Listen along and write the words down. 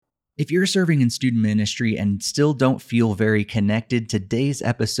If you're serving in student ministry and still don't feel very connected, today's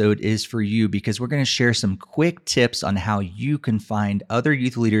episode is for you because we're going to share some quick tips on how you can find other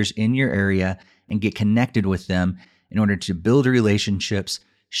youth leaders in your area and get connected with them in order to build relationships,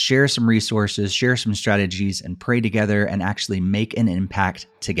 share some resources, share some strategies, and pray together and actually make an impact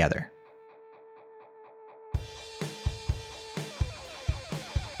together.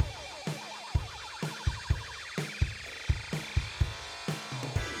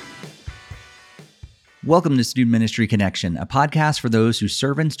 Welcome to Student Ministry Connection, a podcast for those who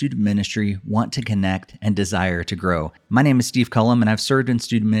serve in student ministry, want to connect, and desire to grow. My name is Steve Cullum, and I've served in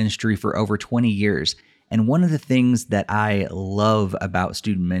student ministry for over 20 years. And one of the things that I love about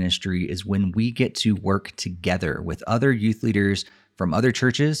student ministry is when we get to work together with other youth leaders from other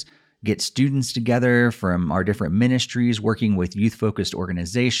churches, get students together from our different ministries, working with youth-focused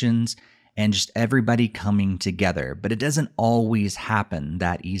organizations, and just everybody coming together. But it doesn't always happen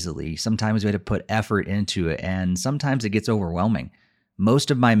that easily. Sometimes we have to put effort into it, and sometimes it gets overwhelming. Most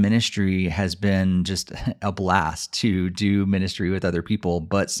of my ministry has been just a blast to do ministry with other people,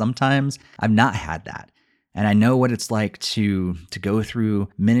 but sometimes I've not had that. And I know what it's like to go through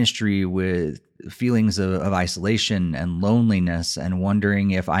ministry with feelings of isolation and loneliness and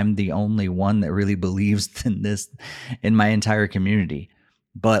wondering if I'm the only one that really believes in this in my entire community.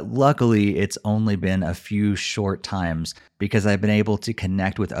 But luckily, it's only been a few short times because I've been able to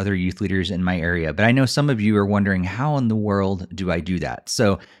connect with other youth leaders in my area. But I know some of you are wondering, how in the world do I do that?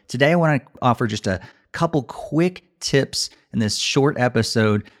 So today I want to offer just a couple quick tips in this short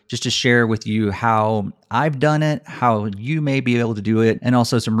episode just to share with you how I've done it, how you may be able to do it, and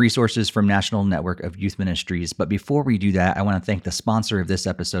also some resources from National Network of Youth Ministries. But before we do that, I want to thank the sponsor of this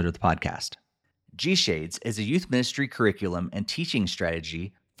episode of the podcast. G-Shades is a youth ministry curriculum and teaching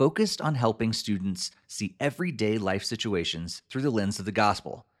strategy focused on helping students see everyday life situations through the lens of the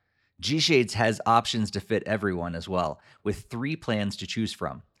gospel. G-Shades has options to fit everyone as well, with 3 plans to choose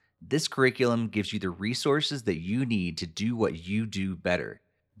from. This curriculum gives you the resources that you need to do what you do better.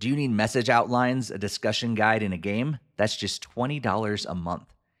 Do you need message outlines, a discussion guide, and a game? That's just $20 a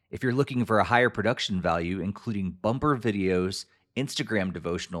month. If you're looking for a higher production value, including bumper videos, Instagram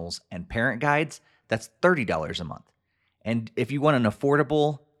devotionals, and parent guides, that's $30 a month. And if you want an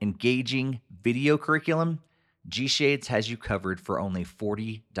affordable, engaging video curriculum, G-Shades has you covered for only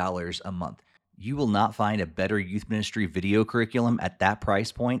 $40 a month. You will not find a better youth ministry video curriculum at that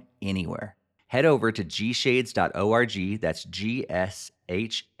price point anywhere. Head over to gshades.org, that's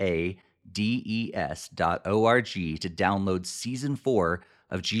GSHADES.org, to download Season 4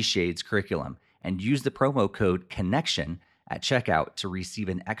 of G-Shades curriculum and use the promo code CONNECTION at checkout to receive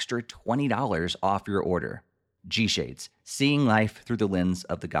an extra $20 off your order. G-Shades, seeing life through the lens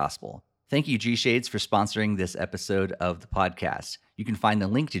of the gospel. Thank you, G-Shades, for sponsoring this episode of the podcast. You can find the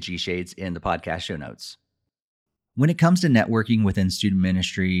link to G-Shades in the podcast show notes. When it comes to networking within student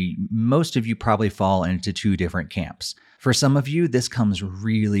ministry, most of you probably fall into 2 different camps. For some of you, this comes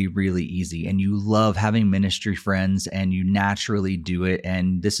really, really easy, and you love having ministry friends, and you naturally do it,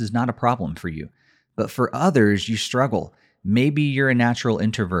 and this is not a problem for you. But for others, you struggle. Maybe you're a natural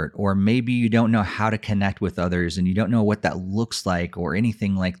introvert, or maybe you don't know how to connect with others and you don't know what that looks like or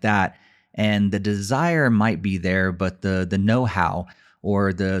anything like that. And the desire might be there, but the know-how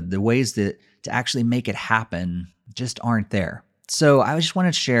or the ways that to actually make it happen just aren't there. So I just want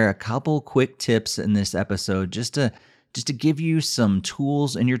to share a couple quick tips in this episode just to give you some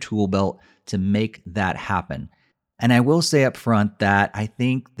tools in your tool belt to make that happen. And I will say up front that I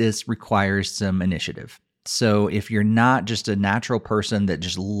think this requires some initiative. So if you're not just a natural person that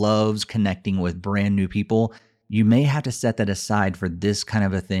just loves connecting with brand new people, you may have to set that aside for this kind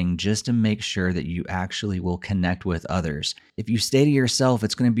of a thing just to make sure that you actually will connect with others. If you stay to yourself,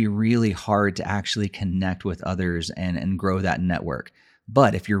 it's going to be really hard to actually connect with others and grow that network.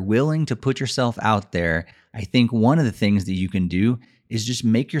 But if you're willing to put yourself out there, I think one of the things that you can do is just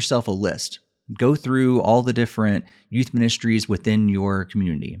make yourself a list. Go through all the different youth ministries within your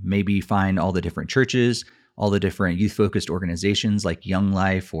community. Maybe find all the different churches, all the different youth-focused organizations like Young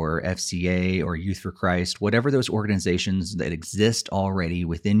Life or FCA or Youth for Christ, whatever those organizations that exist already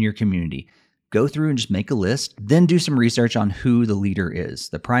within your community. Go through and just make a list, then do some research on who the leader is,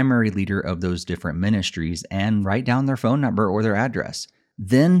 the primary leader of those different ministries, and write down their phone number or their address.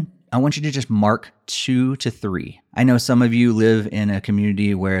 Then I want you to just mark 2 to 3. I know some of you live in a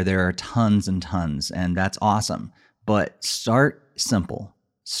community where there are tons and tons, and that's awesome. But start simple.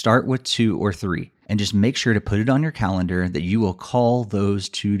 Start with 2 or 3. And just make sure to put it on your calendar that you will call those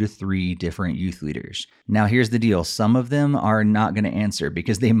 2 to 3 different youth leaders. Now, here's the deal. Some of them are not going to answer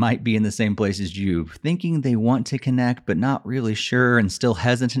because they might be in the same place as you, thinking they want to connect, but not really sure and still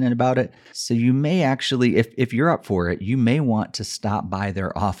hesitant about it. So you may actually, if you're up for it, you may want to stop by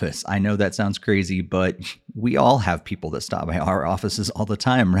their office. I know that sounds crazy, but we all have people that stop by our offices all the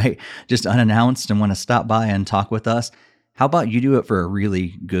time, right? Just unannounced and want to stop by and talk with us. How about you do it for a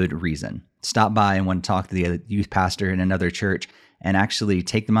really good reason? Stop by and want to talk to the youth pastor in another church and actually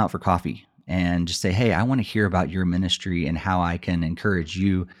take them out for coffee and just say, hey, I want to hear about your ministry and how I can encourage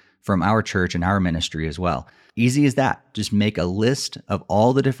you from our church and our ministry as well. Easy as that. Just make a list of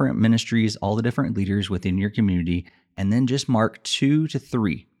all the different ministries, all the different leaders within your community, and then just mark 2 to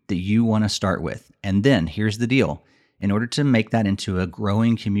 3 that you want to start with. And then here's the deal. In order to make that into a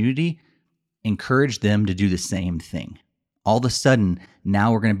growing community, encourage them to do the same thing. All of a sudden,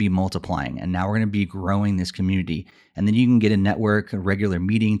 now we're going to be multiplying and now we're going to be growing this community. And then you can get a network, a regular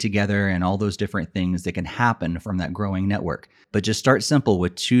meeting together, and all those different things that can happen from that growing network. But just start simple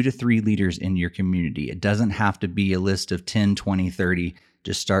with 2 to 3 leaders in your community. It doesn't have to be a list of 10, 20, 30.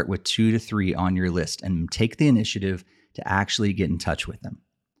 Just start with 2 to 3 on your list and take the initiative to actually get in touch with them.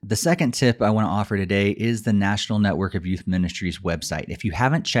 The second tip I want to offer today is the National Network of Youth Ministries website. If you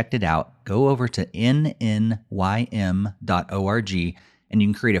haven't checked it out, go over to nnym.org and you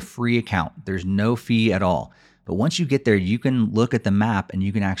can create a free account. There's no fee at all. But once you get there, you can look at the map and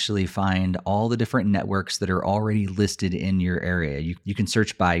you can actually find all the different networks that are already listed in your area. You can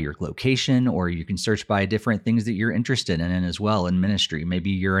search by your location, or you can search by different things that you're interested in as well in ministry.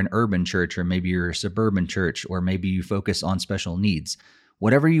 Maybe you're an urban church, or maybe you're a suburban church, or maybe you focus on special needs.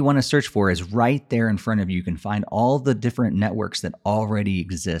 Whatever you want to search for is right there in front of you. You can find all the different networks that already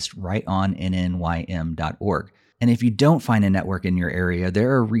exist right on nnym.org. And if you don't find a network in your area, there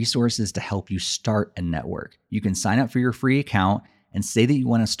are resources to help you start a network. You can sign up for your free account and say that you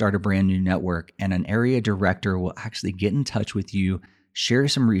want to start a brand new network, and an area director will actually get in touch with you, share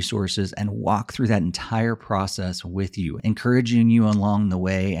some resources, and walk through that entire process with you, encouraging you along the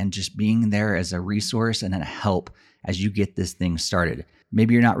way and just being there as a resource and a help as you get this thing started.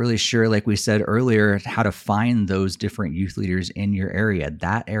 Maybe you're not really sure, like we said earlier, how to find those different youth leaders in your area.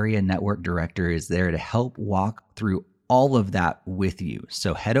 That area network director is there to help walk through all of that with you.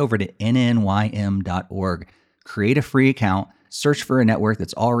 So head over to nnym.org, create a free account, search for a network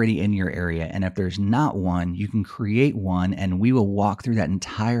that's already in your area. And if there's not one, you can create one, and we will walk through that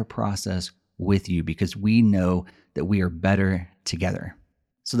entire process with you because we know that we are better together.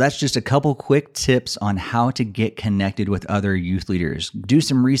 So that's just a couple quick tips on how to get connected with other youth leaders. Do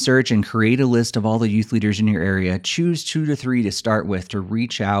some research and create a list of all the youth leaders in your area. Choose 2 to 3 to start with to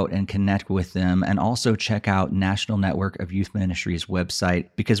reach out and connect with them. And also check out National Network of Youth Ministries website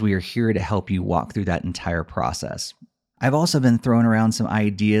because we are here to help you walk through that entire process. I've also been throwing around some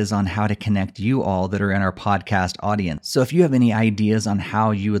ideas on how to connect you all that are in our podcast audience. So if you have any ideas on how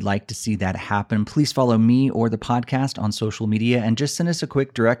you would like to see that happen, please follow me or the podcast on social media and just send us a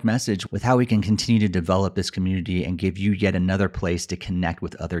quick direct message with how we can continue to develop this community and give you yet another place to connect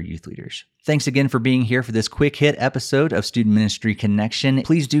with other youth leaders. Thanks again for being here for this quick hit episode of Student Ministry Connection.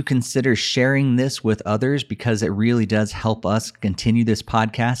 Please do consider sharing this with others because it really does help us continue this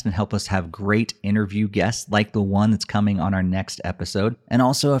podcast and help us have great interview guests like the one that's coming on our next episode. And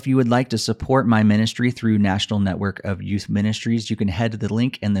also, if you would like to support my ministry through National Network of Youth Ministries, you can head to the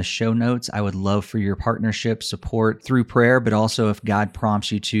link in the show notes. I would love for your partnership, support through prayer, but also if God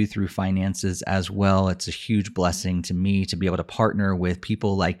prompts you to through finances as well. It's a huge blessing to me to be able to partner with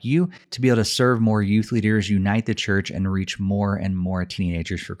people like you, to be able to serve more youth leaders, unite the church, and reach more and more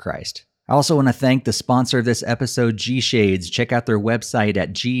teenagers for Christ. I also want to thank the sponsor of this episode, G-Shades. Check out their website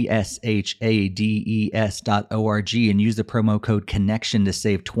at gshades.org and use the promo code CONNECTION to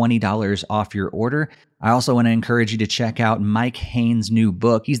save $20 off your order. I also want to encourage you to check out Mike Haynes' new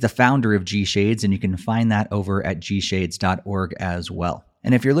book. He's the founder of G-Shades, and you can find that over at gshades.org as well.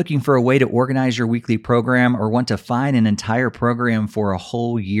 And if you're looking for a way to organize your weekly program or want to find an entire program for a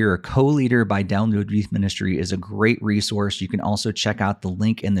whole year, Co-Leader by Download Youth Ministry is a great resource. You can also check out the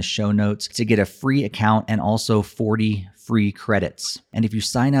link in the show notes to get a free account and also 40 free credits. And if you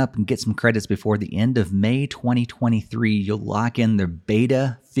sign up and get some credits before the end of May 2023, you'll lock in the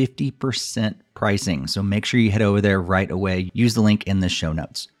beta 50% pricing. So make sure you head over there right away. Use the link in the show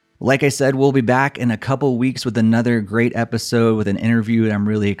notes. Like I said, we'll be back in a couple weeks with another great episode with an interview that I'm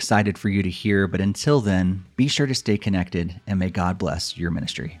really excited for you to hear. But until then, be sure to stay connected and may God bless your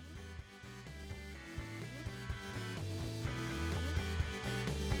ministry.